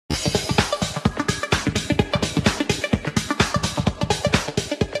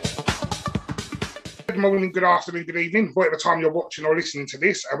morning, good afternoon, good evening, whatever time you're watching or listening to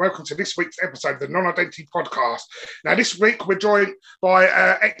this, and welcome to this week's episode of the Non-Identity Podcast. Now, this week we're joined by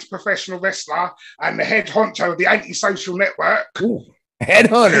ex-professional wrestler and the head honcho of the Antisocial Network. Ooh,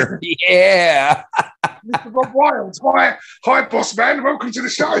 headhunter, yeah. Mr. Rob Wild. Hi, boss man. Welcome to the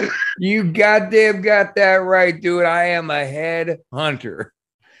show. You goddamn got that right, dude. I am a head hunter.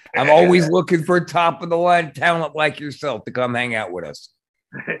 I'm always looking for top of the line talent like yourself to come hang out with us.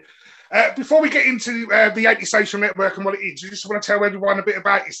 Before we get into the Antisocial Network and what it is, you just want to tell everyone a bit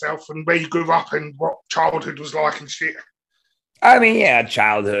about yourself and where you grew up and what childhood was like and shit. I mean, yeah,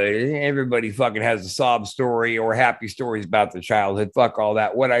 childhood. Everybody fucking has a sob story or happy stories about their childhood. Fuck all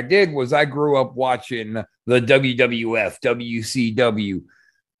that. What I did was I grew up watching the WWF, WCW.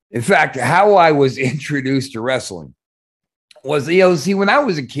 In fact, how I was introduced to wrestling was, see, when I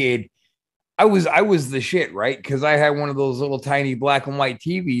was a kid, I was the shit, right? Because I had one of those little tiny black and white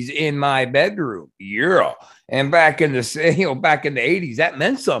TVs in my bedroom. Yeah. And back in the, back in the 80s, that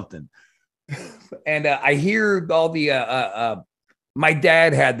meant something. And I hear all the, my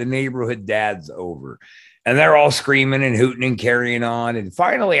dad had the neighborhood dads over and they're all screaming and hooting and carrying on. And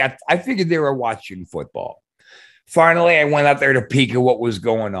finally, I figured they were watching football. Finally, I went out there to peek at what was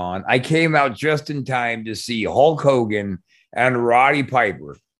going on. I came out just in time to see Hulk Hogan and Roddy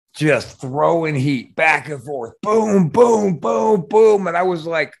Piper just throwing heat back and forth. Boom, boom, boom, boom. And I was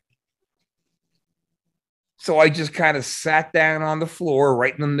like, so I just kind of sat down on the floor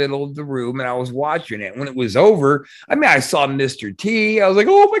right in the middle of the room and I was watching it. When it was over, I mean, I saw Mr. T. I was like,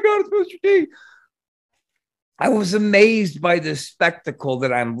 oh my God, it's Mr. T. I was amazed by the spectacle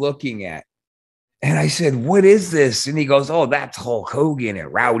that I'm looking at. And I said, what is this? And he goes, oh, that's Hulk Hogan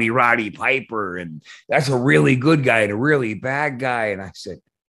and Roddy Piper. And that's a really good guy and a really bad guy. And I said,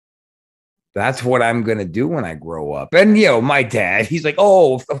 that's what I'm going to do when I grow up. And, my dad, he's like,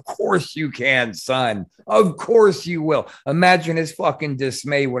 oh, of course you can, son. Of course you will. Imagine his fucking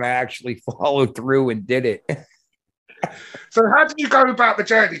dismay when I actually followed through and did it. So how did you go about the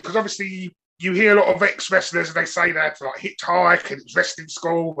journey? Because obviously you hear a lot of ex-wrestlers and they say that like hitchhike and it was wrestling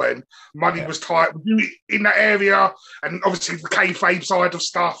school and money was tight. Were you in that area? And obviously the kayfabe side of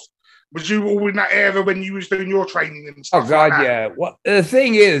stuff. Was you all in that era when you was doing your training and stuff? Oh, God, like yeah. Well, the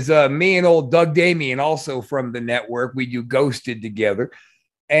thing is, me and old Doug Damien, also from the network, we do Ghosted together.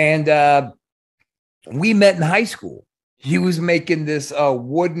 And we met in high school. He was making this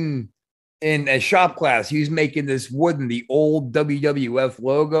wooden, in a shop class, he was making this wooden, the old WWF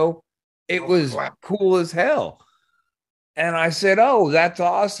logo. It was cool as hell. And I said, oh, that's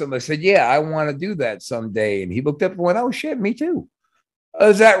awesome. I said, yeah, I want to do that someday. And he looked up and went, oh, shit, me too.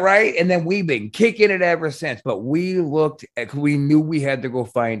 Is that right? And then we've been kicking it ever since. But we knew we had to go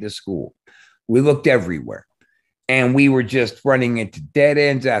find a school. We looked everywhere. And we were just running into dead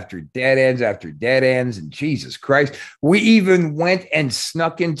ends after dead ends after dead ends. And Jesus Christ, we even went and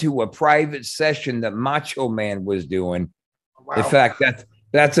snuck into a private session that Macho Man was doing. Wow. In fact,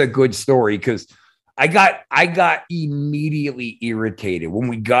 that's a good story because I got immediately irritated when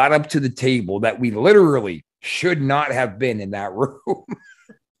we got up to the table that we literally should not have been in that room.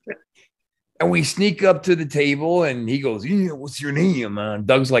 And we sneak up to the table and he goes, yeah, what's your name? And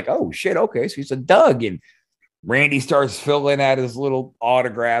Doug's like, oh shit. Okay. So he said, Doug. And Randy starts filling out his little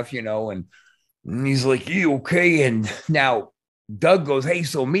autograph, and he's like, you okay? And now Doug goes, hey,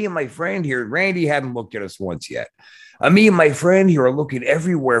 so me and my friend here, Randy hadn't looked at us once yet. Me and my friend here are looking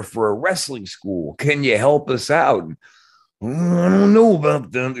everywhere for a wrestling school. Can you help us out? I don't know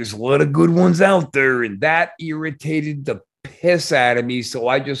about them. There's a lot of good ones out there. And that irritated the piss out of me. So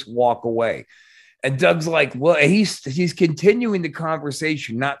I just walk away. And Doug's like, well, he's continuing the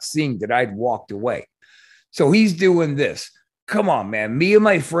conversation, not seeing that I'd walked away. So he's doing this. Come on, man. Me and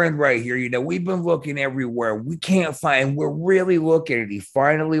my friend right here, we've been looking everywhere. We can't find, we're really looking. And he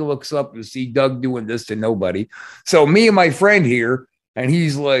finally looks up and see Doug doing this to nobody. So me and my friend here, and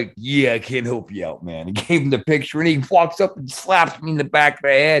he's like, yeah, I can't help you out, man. He gave him the picture and he walks up and slaps me in the back of the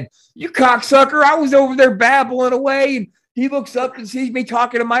head. You cocksucker. I was over there babbling away. And he looks up and sees me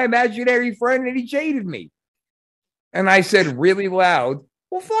talking to my imaginary friend and he jaded me. And I said really loud,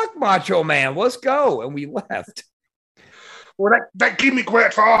 well, fuck Macho Man. Let's go. And we left. Well, that gimmick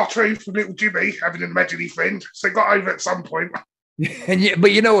worked for R-Truth and Little Jimmy, having an imaginary friend. So they got over at some point.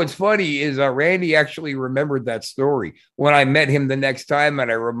 But what's funny is Randy actually remembered that story when I met him the next time,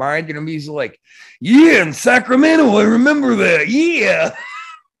 and I reminded him. He's like, "Yeah, in Sacramento, I remember that. Yeah,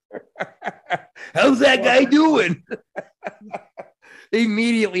 how's that guy doing?"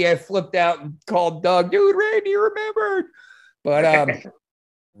 Immediately, I flipped out and called Doug. Dude, Randy remembered. But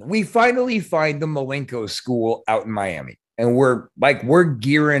we finally find the Malenko School out in Miami. and we're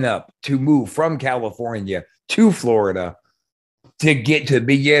gearing up to move from California to Florida to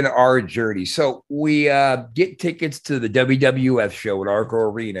begin our journey. So we get tickets to the WWF show at Arco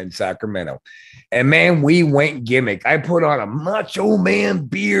Arena in Sacramento. And man, we went gimmick. I put on a macho man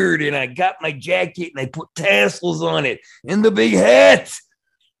beard and I got my jacket and I put tassels on it and the big hat.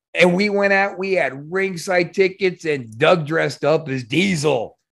 And we went out, we had ringside tickets and Doug dressed up as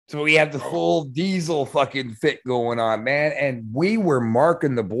Diesel. So we have the full Diesel fucking fit going on, man. And we were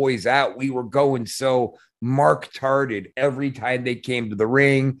marking the boys out. We were going so mark-tarded every time they came to the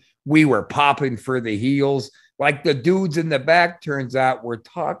ring. We were popping for the heels. Like the dudes in the back, turns out, were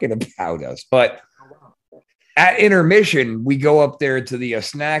talking about us. But at intermission, we go up there to the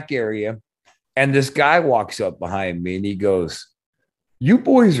snack area, and this guy walks up behind me, and he goes, "You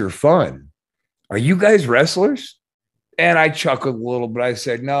boys are fun. Are you guys wrestlers?" And I chuckled a little, but I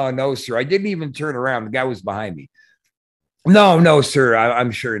said, no, sir. I didn't even turn around. The guy was behind me. No, sir. I'm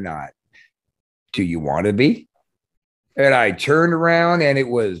sure not. Do you want to be? And I turned around and it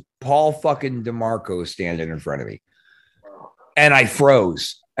was Paul fucking DeMarco standing in front of me. And I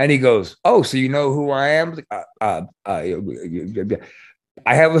froze. And he goes, "Oh, so you know who I am?" I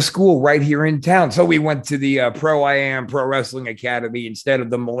have a school right here in town. So we went to the Pro Wrestling Academy instead of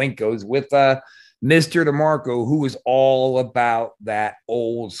the Malenkos with Mr. DeMarco, who was all about that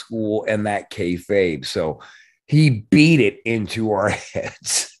old school and that kayfabe. So he beat it into our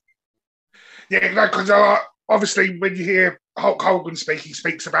heads. Yeah, because obviously when you hear Hulk Hogan speak, he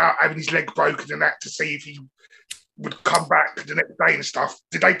speaks about having his leg broken and that to see if he would come back the next day and stuff.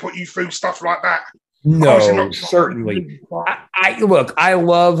 Did they put you through stuff like that? No, certainly. I look, I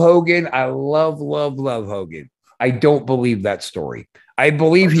love Hogan. I love Hogan. I don't believe that story. I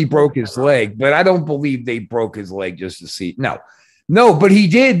believe he broke his leg, but I don't believe they broke his leg just to see. No, but he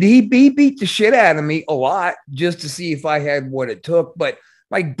did. He beat the shit out of me a lot just to see if I had what it took. But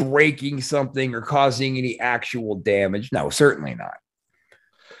like breaking something or causing any actual damage, no, certainly not.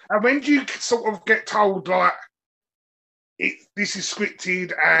 And when do you sort of get told, like, this is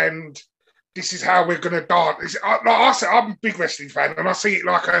scripted and this is how we're going to dance? Like I said, I'm a big wrestling fan, and I see it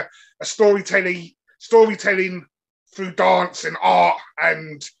like a storytelling through dance and art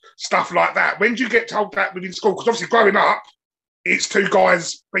and stuff like that. When do you get told that within school? Because obviously growing up, it's two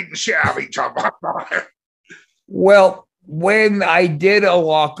guys beating the shit out of each other. Well, when I did a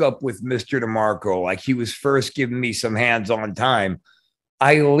lockup with Mr. DeMarco, like he was first giving me some hands-on time,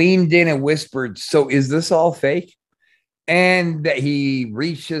 I leaned in and whispered, "So is this all fake?" And he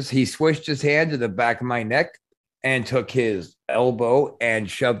swished his hand to the back of my neck and took his elbow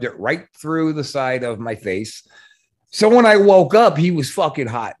and shoved it right through the side of my face. So when I woke up, he was fucking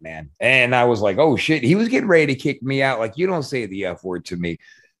hot, man. And I was like, oh shit, he was getting ready to kick me out. Like, you don't say the F word to me.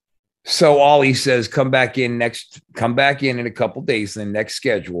 So all he says, come back in in a couple days, in the next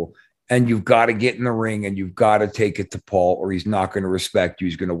schedule. And you've got to get in the ring and you've got to take it to Paul, or he's not going to respect you.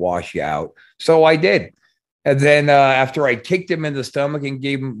 He's going to wash you out. So I did. And then after I kicked him in the stomach and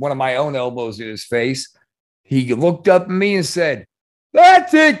gave him one of my own elbows in his face, he looked up at me and said,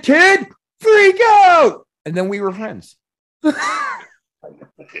 "That's it, kid. Freak out." And then we were friends. Because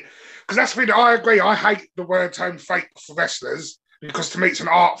that's when I agree. I hate the word term fake for wrestlers, because to me it's an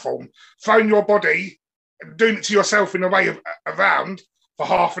art form. Throwing your body and doing it to yourself in a way around for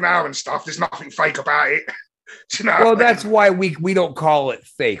half an hour and stuff, there's nothing fake about it. You know, well, that's why we don't call it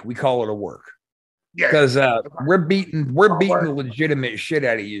fake. We call it a work. Yeah, because we're beating the legitimate shit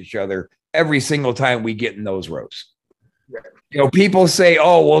out of each other every single time we get in those ropes. Yeah. You know, people say,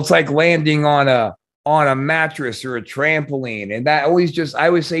 "Oh, well, it's like landing on a mattress or a trampoline," and that I always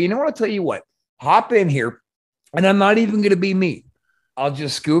say, you know what? I'll tell you what. Hop in here, and I'm not even going to be mean. I'll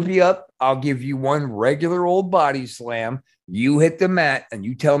just scoop you up. I'll give you one regular old body slam. You hit the mat, and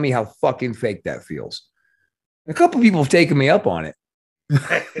you tell me how fucking fake that feels. A couple people have taken me up on it.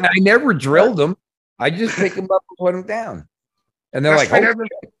 I never drilled them. I just pick them up and put them down. And they're like, oh.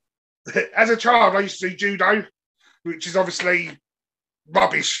 As a child, I used to do judo, which is obviously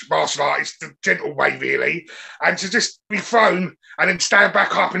rubbish martial art. It's the gentle way, really. And to just be thrown and then stand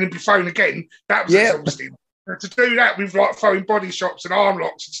back up and then be thrown again, that was exhausting. To do that with like throwing body shots and arm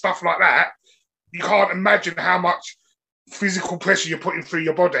locks and stuff like that, you can't imagine how much physical pressure you're putting through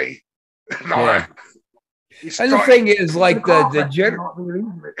your body. And the thing is, like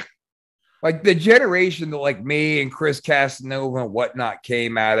the generation that like me and Chris Casanova and whatnot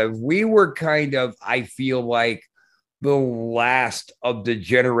came out of, we were kind of, I feel like, the last of the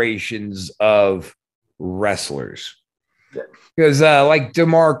generations of wrestlers. Because like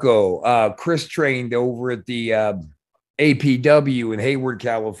DeMarco, Chris trained over at the APW in Hayward,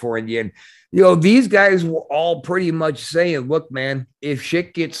 California. And, you know, these guys were all pretty much saying, look, man, if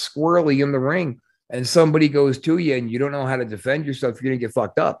shit gets squirrely in the ring and somebody goes to you and you don't know how to defend yourself, you're going to get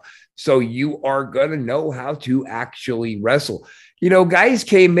fucked up. So you are going to know how to actually wrestle. You know, guys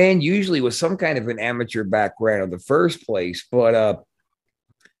came in usually with some kind of an amateur background in the first place, but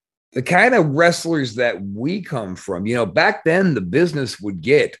the kind of wrestlers that we come from, you know, back then the business would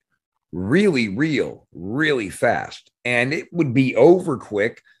get really real, really fast, and it would be over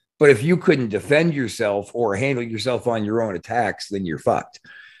quick. But if you couldn't defend yourself or handle yourself on your own attacks, then you're fucked.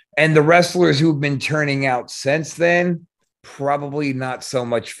 And the wrestlers who've been turning out since then, probably not so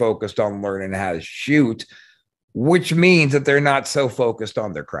much focused on learning how to shoot, which means that they're not so focused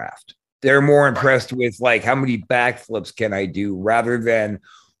on their craft. They're more impressed with, like, how many backflips can I do rather than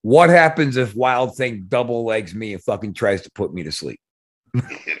what happens if Wild Thing double legs me and fucking tries to put me to sleep.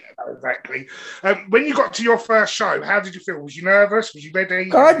 Exactly. When you got to your first show, how did you feel? Was you nervous? Was you ready?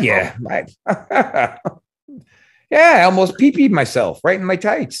 God, yeah. Right. Yeah, I almost pee-peed myself right in my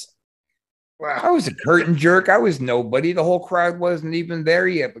tights. Wow. I was a curtain jerk. I was nobody. The whole crowd wasn't even there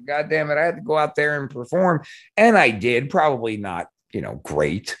yet, but goddamn it, I had to go out there and perform. And I did. Probably not, you know,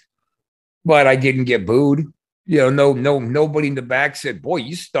 great, but I didn't get booed. You know, nobody in the back said, boy,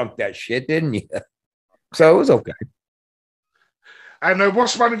 you stunk that shit, didn't you? So it was okay. And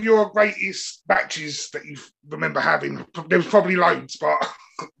what's one of your greatest matches that you remember having? There's probably loads, but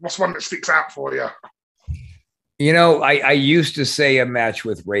what's one that sticks out for you? You know, I used to say a match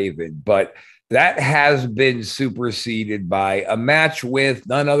with Raven, but that has been superseded by a match with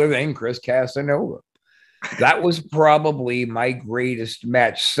none other than Chris Casanova. That was probably my greatest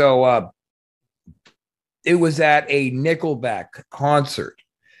match. So it was at a Nickelback concert.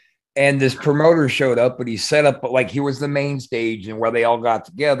 And this promoter showed up, but he set up, like, he was the main stage and where they all got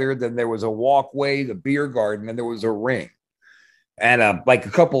together. Then there was a walkway, the beer garden, and there was a ring and like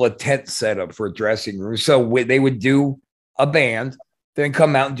a couple of tents set up for a dressing room. So they would do a band, then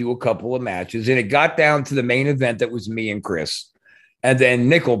come out and do a couple of matches. And it got down to the main event that was me and Chris. And then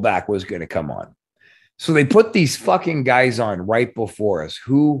Nickelback was going to come on. So they put these fucking guys on right before us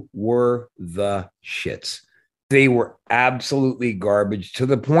who were the shits. They were absolutely garbage to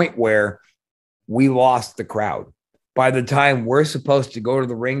the point where we lost the crowd. By the time we're supposed to go to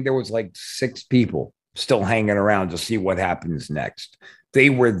the ring, there was like 6 people still hanging around to see what happens next. They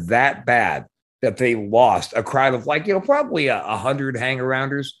were that bad that they lost a crowd of, like, you know, probably 100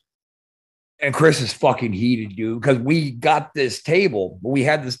 hang-arounders. And Chris is fucking heated, dude, because we got this table. We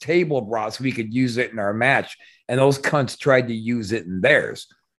had this table brought so we could use it in our match. And those cunts tried to use it in theirs.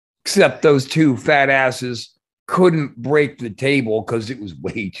 Except those 2 fat asses couldn't break the table because it was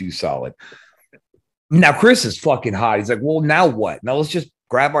way too solid. Now, Chris is fucking hot. He's like, well, now what? Now let's just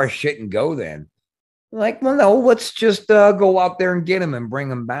grab our shit and go then. I'm like, well, no, let's just go out there and get him and bring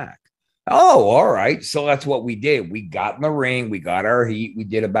him back. Oh, all right. So that's what we did. We got in the ring. We got our heat. We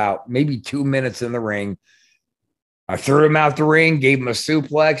did about maybe 2 minutes in the ring. I threw him out the ring, gave him a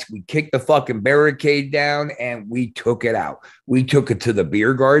suplex. We kicked the fucking barricade down and we took it out. We took it to the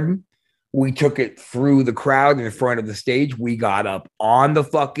beer garden. We took it through the crowd in front of the stage. We got up on the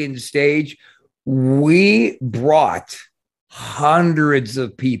fucking stage. We brought hundreds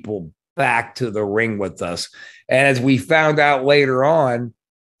of people back to the ring with us. And as we found out later on,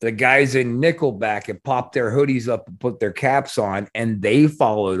 the guys in Nickelback had popped their hoodies up and put their caps on, and they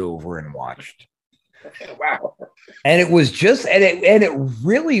followed over and watched. Wow. And it was just, and it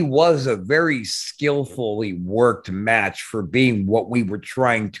really was a very skillfully worked match for being what we were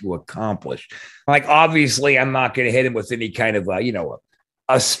trying to accomplish. Like, obviously, I'm not going to hit him with any kind of,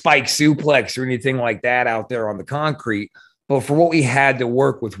 a spike suplex or anything like that out there on the concrete. But for what we had to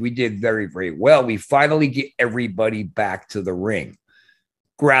work with, we did very, very well. We finally get everybody back to the ring,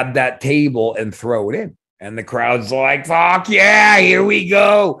 grab that table and throw it in. And the crowd's like, fuck yeah, here we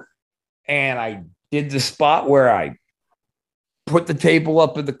go. And I did the spot where I put the table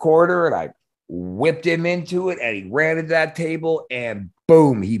up in the corner and I whipped him into it and he ran into that table and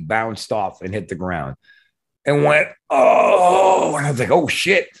boom, he bounced off and hit the ground and went, oh, and I was like, oh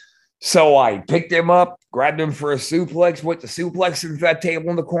shit. So I picked him up, grabbed him for a suplex, went to suplex into that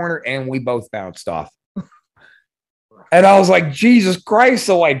table in the corner, and we both bounced off. And I was like, Jesus Christ.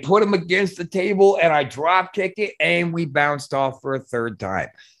 So I put him against the table and I drop kicked it and we bounced off for a third time.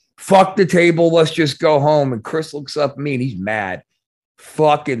 Fuck the table. Let's just go home. And Chris looks up at me and he's mad.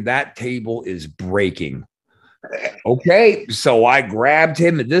 Fucking that table is breaking. Okay. So I grabbed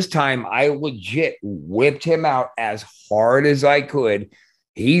him. And this time I legit whipped him out as hard as I could.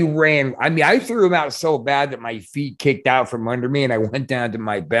 He ran. I threw him out so bad that my feet kicked out from under me and I went down to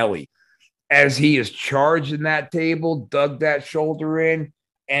my belly. as he is charging that table, dug that shoulder in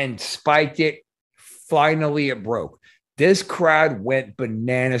and spiked it. Finally, it broke. This crowd went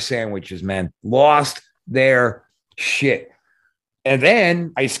banana sandwiches, man. Lost their shit. And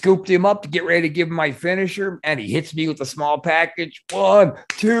then I scooped him up to get ready to give him my finisher, and he hits me with a small package. 1,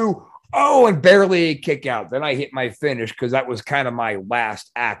 2, oh, and barely a kick out. Then I hit my finish because that was kind of my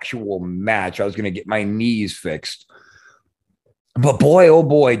last actual match. I was going to get my knees fixed. But boy, oh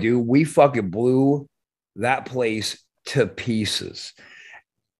boy, dude, we fucking blew that place to pieces.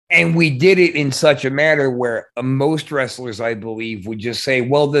 And we did it in such a manner where most wrestlers, I believe, would just say,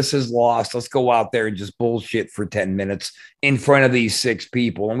 well, this is lost. Let's go out there and just bullshit for 10 minutes in front of these 6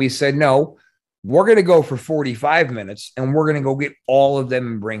 people. And we said, no, we're going to go for 45 minutes and we're going to go get all of them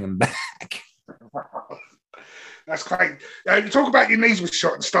and bring them back. That's great. You talk about your knees were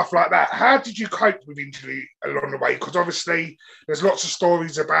shot and stuff like that. How did you cope with injury along the way? Because obviously there's lots of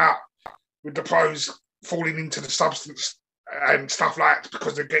stories about with the pros falling into the substance and stuff like that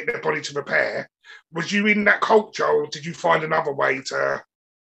because they're getting their body to repair. Was you in that culture or did you find another way to...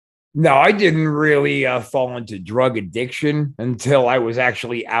 No, I didn't really fall into drug addiction until I was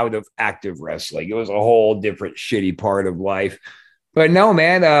actually out of active wrestling. It was a whole different shitty part of life. But no,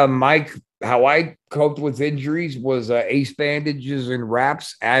 man, how I coped with injuries was ace bandages and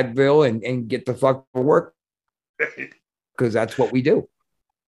wraps, Advil, and get the fuck to work because that's what we do.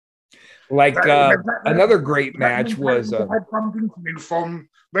 Like another great match was from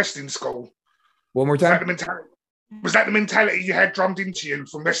wrestling school. One more time. Was that the mentality you had drummed into you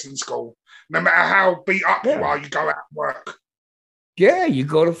from wrestling school? No matter how beat up you are, you go out and work. Yeah, you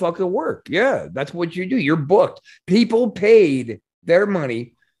go to fucking work. Yeah, that's what you do. You're booked. People paid their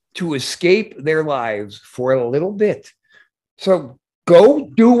money to escape their lives for a little bit. So go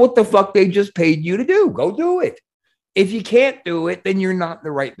do what the fuck they just paid you to do. Go do it. If you can't do it, then you're not in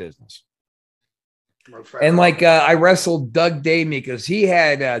the right business. And like I wrestled Doug Damey because he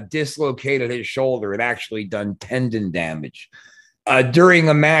had dislocated his shoulder and actually done tendon damage during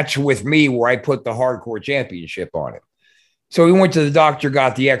a match with me where I put the hardcore championship on it. So we went to the doctor,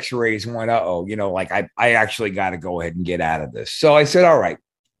 got the x-rays and went, like I actually got to go ahead and get out of this. So I said, all right,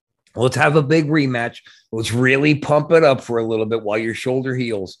 let's have a big rematch. Let's really pump it up for a little bit while your shoulder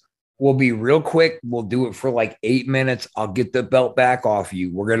heals. We'll be real quick. We'll do it for like 8 minutes. I'll get the belt back off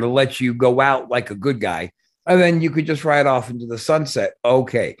you. We're going to let you go out like a good guy. And then you could just ride off into the sunset.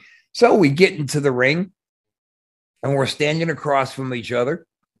 Okay. So we get into the ring and we're standing across from each other.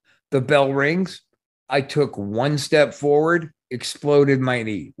 The bell rings. I took 1 step forward, exploded my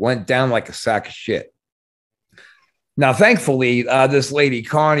knee, went down like a sack of shit. Now, thankfully, this lady,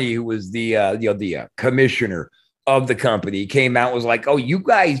 Connie, who was the commissioner of the company, came out and was like, oh, you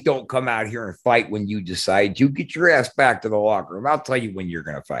guys don't come out here and fight when you decide. You get your ass back to the locker room. I'll tell you when you're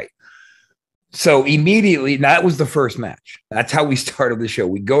going to fight. So immediately, that was the first match. That's how we started the show.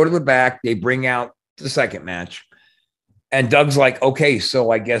 We go to the back. They bring out the second match. And Doug's like, okay,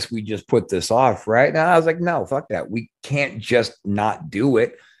 so I guess we just put this off, right? And I was like, no, fuck that. We can't just not do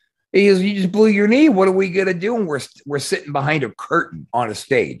it. He goes, you just blew your knee. What are we going to do? And we're sitting behind a curtain on a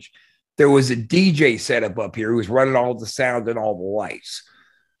stage. There was a DJ setup up here who was running all the sound and all the lights.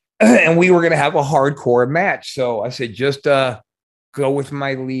 And we were going to have a hardcore match. So I said, just go with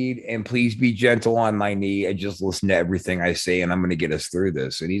my lead and please be gentle on my knee and just listen to everything I say. And I'm going to get us through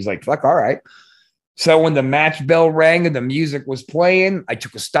this. And he's like, fuck, all right. So when the match bell rang and the music was playing, I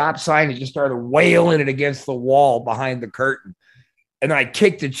took a stop sign and just started wailing it against the wall behind the curtain. And I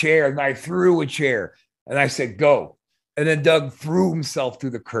kicked a chair and I threw a chair and I said, go. And then Doug threw himself through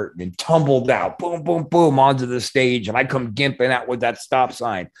the curtain and tumbled out, boom, boom, boom, onto the stage. And I come gimping out with that stop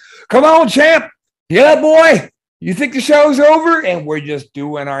sign. Come on, champ. Yeah, boy. You think the show's over? And we're just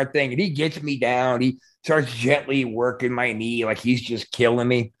doing our thing. And he gets me down. He starts gently working my knee like he's just killing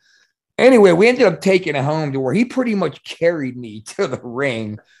me. Anyway, we ended up taking it home to where he pretty much carried me to the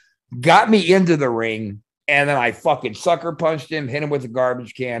ring, got me into the ring, and then I fucking sucker punched him, hit him with a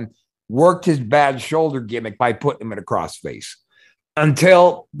garbage can, worked his bad shoulder gimmick by putting him in a crossface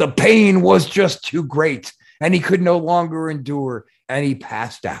until the pain was just too great and he could no longer endure and he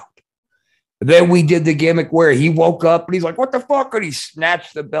passed out. Then we did the gimmick where he woke up and he's like, what the fuck? And he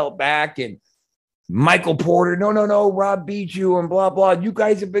snatched the belt back and Michael Porter, no, Rob beat you and blah, blah. You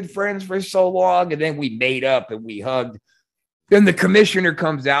guys have been friends for so long. And then we made up and we hugged. Then the commissioner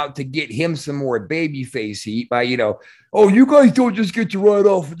comes out to get him some more babyface heat by, oh, you guys don't just get to ride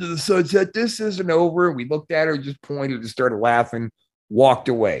off into the sunset. This isn't over. We looked at her, just pointed and started laughing, walked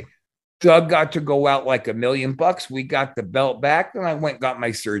away. Doug got to go out like $1 million. We got the belt back and I went and got my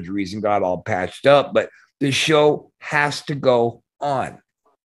surgeries and got all patched up. But the show has to go on.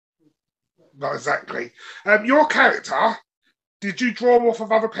 Not exactly. Your character, did you draw off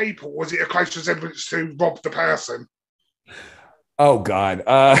of other people? Or was it a close resemblance to Rob the person? Oh God,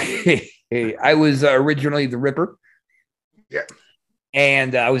 I was originally the Ripper. Yeah.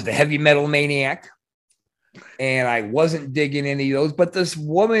 And I was the heavy metal maniac. And I wasn't digging any of those. But this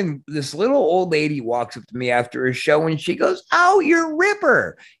woman, this little old lady walks up to me after a show and she goes, "Oh, you're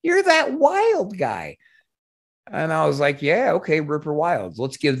Ripper. You're that wild guy." And I was like, "Yeah, okay, Ripper Wilds.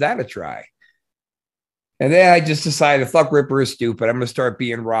 Let's give that a try." And then I just decided, fuck, Ripper is stupid. I'm going to start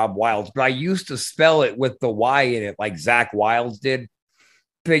being Rob Wilds. But I used to spell it with the Y in it, like Zach Wilds did.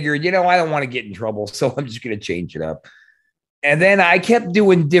 Figured, I don't want to get in trouble. So I'm just going to change it up. And then I kept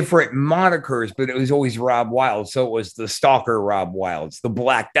doing different monikers, but it was always Rob Wilds. So it was the Stalker Rob Wilds, the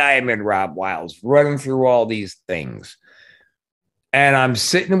Black Diamond Rob Wilds, running through all these things. And I'm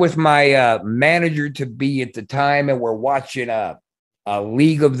sitting with my manager to be at the time, and we're watching a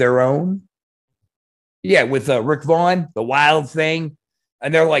League of Their Own. Yeah, with Rick Vaughn, the Wild Thing.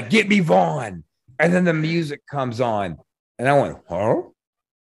 And they're like, "Get me Vaughn." And then the music comes on. And I went, "Huh?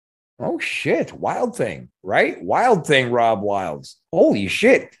 Oh, shit. Wild Thing, right? Wild Thing, Rob Wilds. Holy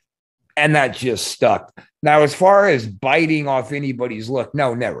shit." And that just stuck. Now, as far as biting off anybody's look,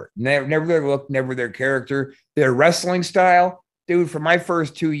 no, never. Never their look, never their character. Their wrestling style, dude, for my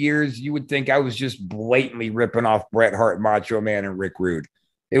first 2 years, you would think I was just blatantly ripping off Bret Hart, Macho Man, and Rick Rude.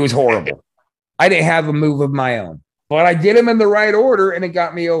 It was horrible. I didn't have a move of my own, but I did them in the right order, and it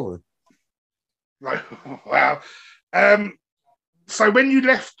got me over. Right. Wow. So when you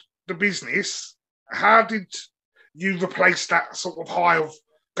left the business, how did you replace that sort of high of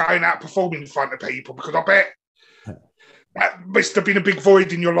going out performing in front of people? Because I bet that must have been a big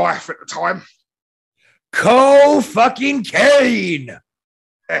void in your life at the time. Fucking Kane.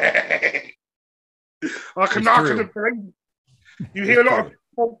 I can agree. You hear a lot of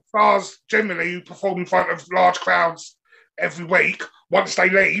stars generally who perform in front of large crowds every week. Once they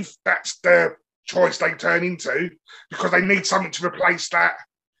leave, that's the choice they turn into because they need something to replace that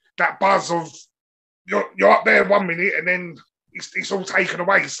buzz of you're up there 1 minute and then it's all taken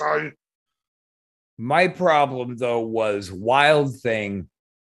away. So my problem though was Wild Thing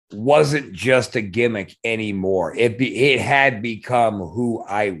wasn't just a gimmick anymore. It had become who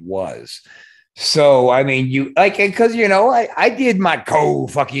I was. So I mean, because I did my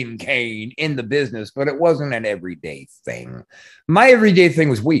fucking Kane in the business, but it wasn't an everyday thing. My everyday thing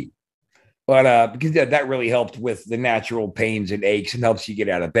was weed. But because that really helped with the natural pains and aches and helps you get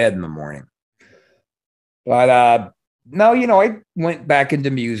out of bed in the morning. But no, I went back into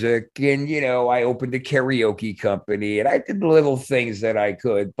music and, I opened a karaoke company and I did little things that I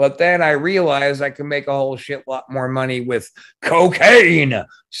could. But then I realized I could make a whole shit lot more money with cocaine.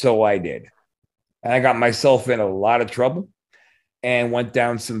 So I did. And I got myself in a lot of trouble and went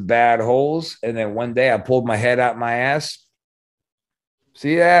down some bad holes. And then one day I pulled my head out my ass.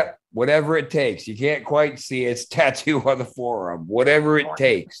 See that? Whatever it takes. You can't quite see it. It's tattoo on the forearm. Whatever it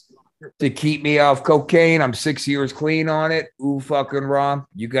takes to keep me off cocaine. I'm 6 years clean on it. Ooh, fucking raw.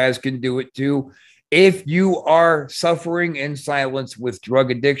 You guys can do it too. If you are suffering in silence with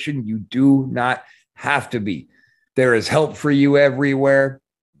drug addiction, you do not have to be. There is help for you everywhere.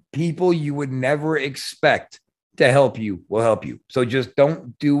 People you would never expect to help you will help you. So just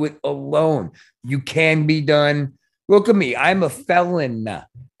don't do it alone. You can be done. Look at me. I'm a felon.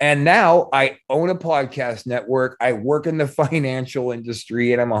 And now I own a podcast network. I work in the financial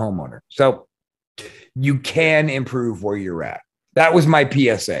industry and I'm a homeowner. So you can improve where you're at. That was my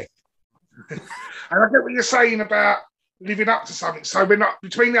PSA. And I get what you're saying about living up to something. So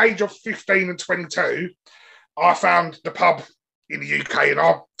between the age of 15 and 22, I found the pub in the UK and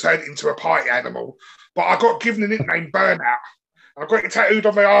I turned it into a party animal. But I got given a nickname Burnout. I got it tattooed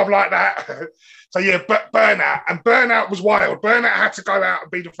on my arm like that. So yeah, Burnout. And Burnout was wild. Burnout had to go out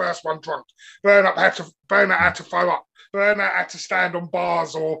and be the first one drunk. Burnout had to throw up. Burnout had to stand on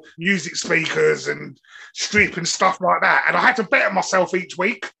bars or music speakers and strip and stuff like that. And I had to better myself each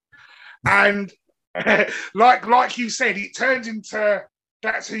week. And like you said, it turns into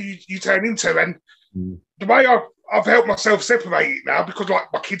that's who you turn into. And the way I've helped myself separate it now because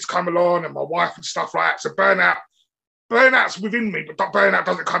like my kids come along and my wife and stuff like that. So burnout's within me, but burnout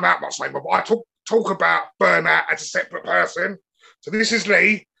doesn't come out much anymore. But I talk about burnout as a separate person. So this is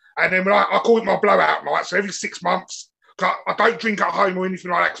Lee, and then I call it my blowout night. So every 6 months, I don't drink at home or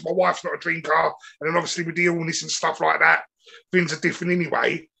anything like that because my wife's not a drinker. And then obviously with the illness and stuff like that, things are different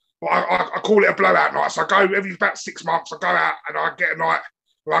anyway. But I call it a blowout night. So I go every about 6 months, I go out and I get a night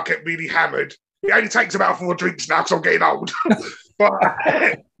where I get really hammered. It only takes about 4 drinks now because I'm getting old.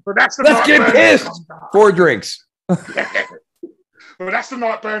 but that's the Let's get pissed. 4 drinks. Well, that's the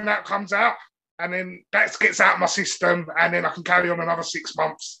night burnout comes out. and then that gets out of my system, and then I can carry on another 6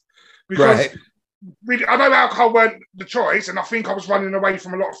 months. Because I know alcohol weren't the choice, and I think I was running away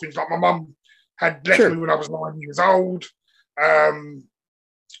from a lot of things. Like my mum had left me when I was 9 years old.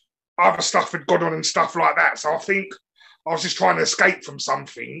 Other stuff had gone on and stuff like that. So I think I was just trying to escape from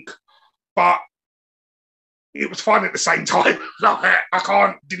something, but it was fun at the same time. Like, I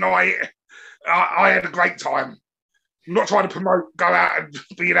can't deny it. I had a great time. I'm not trying to promote go out and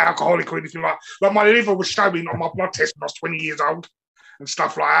be an alcoholic or anything like my liver was showing on my blood test when I was 20 years old and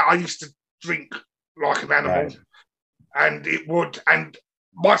stuff like that. I used to drink like an animal, and it would. And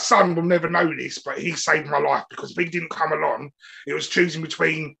my son will never know this, but he saved my life, because if he didn't come along, it was choosing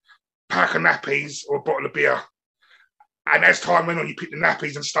between a pack of nappies or a bottle of beer. And as time went on, you picked the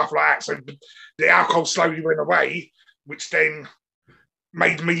nappies and stuff like that. So the alcohol slowly went away, which then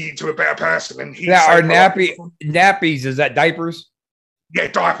made me into a better person. And now, are nappies? Is that diapers? Yeah,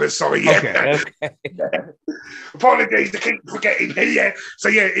 diapers. Sorry. Yeah. Okay. Apologies, I keep forgetting. Yeah. So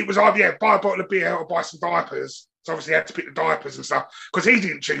yeah, it was either buy a bottle of beer or buy some diapers. So obviously I had to pick the diapers and stuff, because he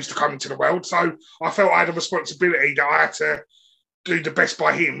didn't choose to come into the world. So I felt I had a responsibility that I had to do the best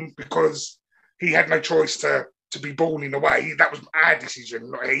by him, because he had no choice to be born in a way. That was our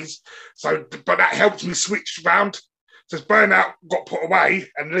decision, not his. So, but that helped me switch around. So as burnout got put away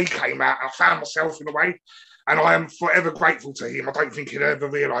and Lee came out, I found myself in a way, and I am forever grateful to him. I don't think he'd ever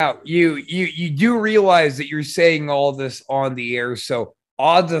realise. Now, you do realize that you're saying all this on the air, so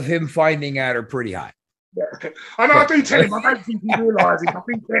odds of him finding out are pretty high. Yeah. I know. I do tell him. I don't think he realises.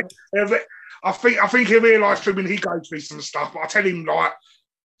 I think he'll realise through when he goes through some stuff. But I tell him like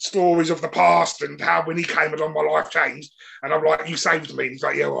stories of the past and how when he came along, my life changed. And I'm like, "You saved me." He's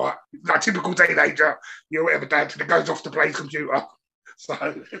like, "Yeah, all right." Like typical teenager, whatever, dad. And it goes off to play computer.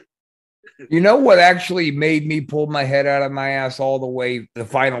 So, you know what actually made me pull my head out of my ass all the way? The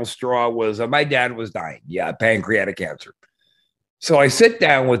final straw was my dad was dying. Yeah, pancreatic cancer. So I sit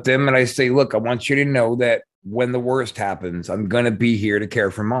down with him and I say, "Look, I want you to know that when the worst happens, I'm going to be here to care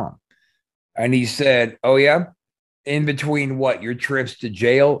for mom." And he said, "Oh, yeah? In between what? Your trips to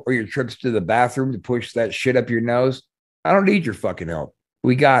jail or your trips to the bathroom to push that shit up your nose? I don't need your fucking help.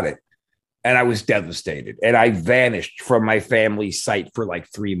 We got it." And I was devastated. And I vanished from my family's sight for like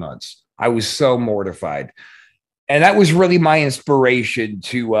 3 months. I was so mortified. And that was really my inspiration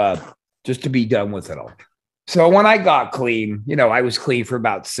to just to be done with it all. So when I got clean, I was clean for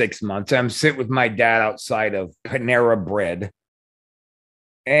about 6 months. I'm sitting with my dad outside of Panera Bread.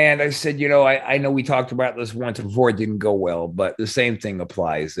 And I said, I know we talked about this once before. It didn't go well, but the same thing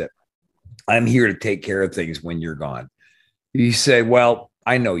applies, that I'm here to take care of things when you're gone. He said, "Well,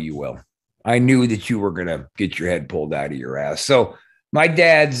 I know you will. I knew that you were going to get your head pulled out of your ass." So my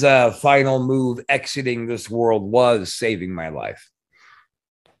dad's final move exiting this world was saving my life.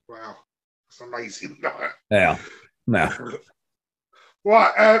 Wow. It's amazing. Yeah. No.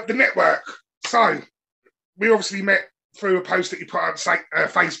 Right. The network. So we obviously met through a post that you put on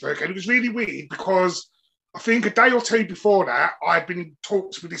Facebook, and it was really weird because I think a day or two before that, I'd been in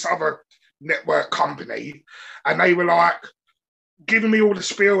talks with this other network company, and they were like giving me all the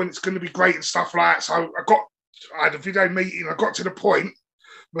spiel, and it's going to be great and stuff like that. So I had a video meeting. I got to the point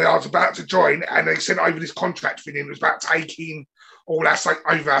where I was about to join, and they sent over this contract thing, and it was about taking all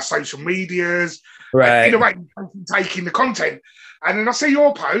over our social medias, right? In a way, taking the content. And then I see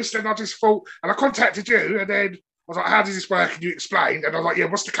your post, and I just thought, and I contacted you, and then I was like, "How does this work?" And you explained, and I was like, "Yeah,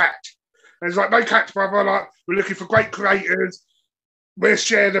 what's the catch?" And it's like, "No catch, brother. Like, we're looking for great creators. We'll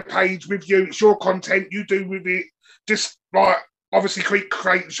share the page with you. It's your content. You do with it. Just like obviously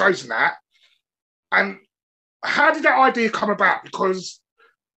create shows and that." And how did that idea come about? Because,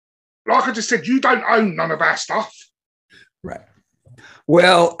 like I just said, you don't own none of our stuff, right?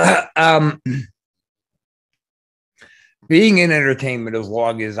 Well, being in entertainment as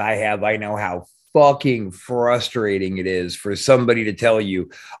long as I have, I know how fucking frustrating it is for somebody to tell you,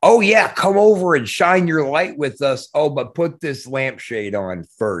 "Oh yeah, come over and shine your light with us. Oh, but put this lampshade on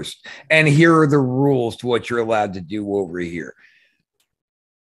first. And here are the rules to what you're allowed to do over here."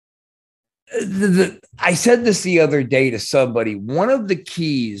 I said this the other day to somebody. One of the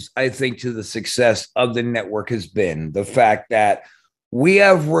keys, I think, to the success of the network has been the fact that we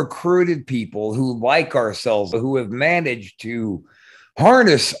have recruited people who like ourselves, who have managed to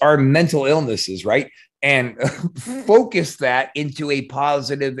harness our mental illnesses, right? And focus that into a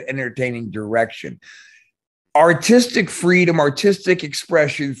positive, entertaining direction. Artistic freedom, artistic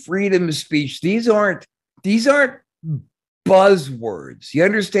expression, freedom of speech. These aren't buzzwords. You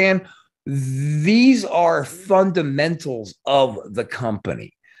understand? These are fundamentals of the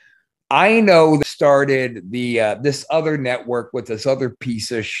company. I know that started the this other network with this other piece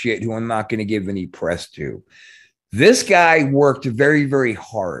of shit who I'm not going to give any press to. This guy worked very, very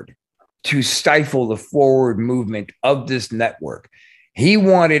hard to stifle the forward movement of this network. He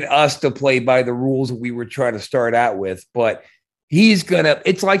wanted us to play by the rules that we were trying to start out with, but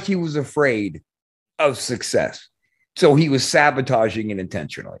it's like he was afraid of success. So he was sabotaging it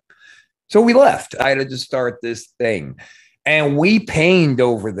intentionally. So we left. I had to just start this thing. And we pained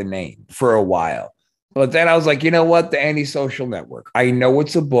over the name for a while. But then I was like, you know what? The Antisocial Network. I know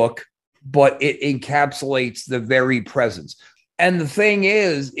it's a book, but it encapsulates the very presence. And the thing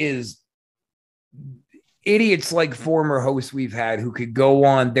is idiots like former hosts we've had who could go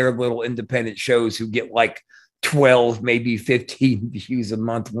on their little independent shows who get like 12, maybe 15 views a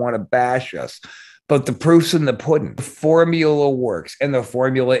month want to bash us. But the proof's in the pudding. The formula works, and the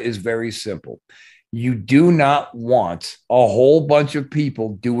formula is very simple. You do not want a whole bunch of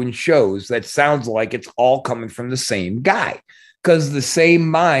people doing shows that sounds like it's all coming from the same guy, because the same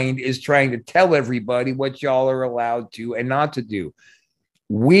mind is trying to tell everybody what y'all are allowed to and not to do.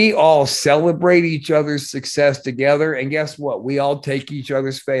 We all celebrate each other's success together. And guess what? We all take each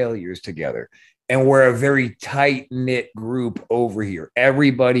other's failures together. And we're a very tight-knit group over here.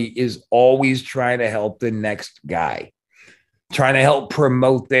 Everybody is always trying to help the next guy, trying to help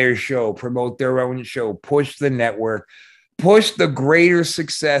promote their show, promote their own show, push the network, push the greater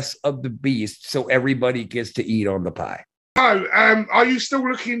success of the beast so everybody gets to eat on the pie. So, are you still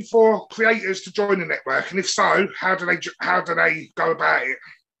looking for creators to join the network? And if so, how do they go about it?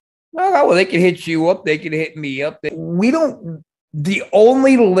 Well, they can hit you up. They can hit me up. The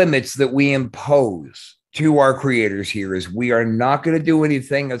only limits that we impose to our creators here is we are not going to do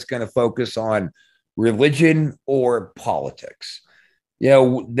anything that's going to focus on religion or politics. You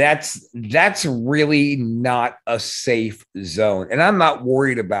know, that's really not a safe zone. And I'm not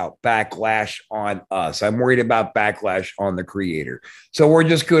worried about backlash on us. I'm worried about backlash on the creator. So we're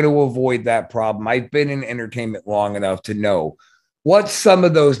just going to avoid that problem. I've been in entertainment long enough to know what some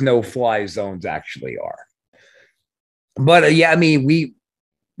of those no-fly zones actually are. But yeah, I mean, we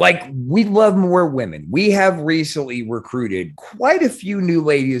love more women. We have recently recruited quite a few new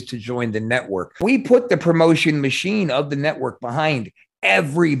ladies to join the network. We put the promotion machine of the network behind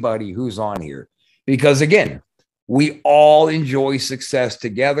everybody who's on here because, again, we all enjoy success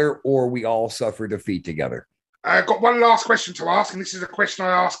together or we all suffer defeat together. I've got one last question to ask, and this is a question I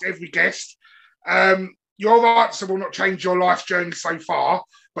ask every guest. Your answer will not change your life journey so far,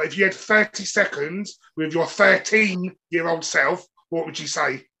 but if you had 30 seconds with your 13-year-old self, what would you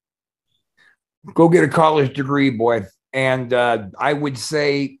say? Go get a college degree, boy. And I would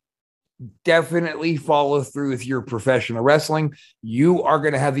say definitely follow through with your professional wrestling. You are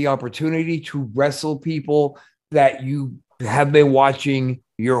going to have the opportunity to wrestle people that you have been watching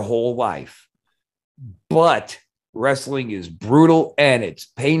your whole life. But wrestling is brutal and it's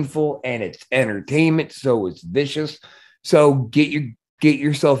painful and it's entertainment, so it's vicious. So get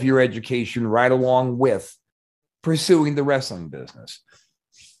yourself your education right along with pursuing the wrestling business.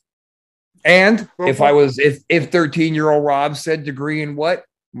 And if 13-year-old Rob said degree in what?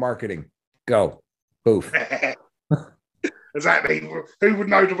 Marketing. Go. Poof. Exactly. Who would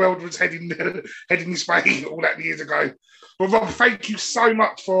know the world was heading this way all that years ago? Well, Rob, thank you so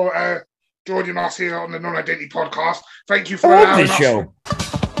much for joining us here on the Non-Identity Podcast. Thank you for allowing us.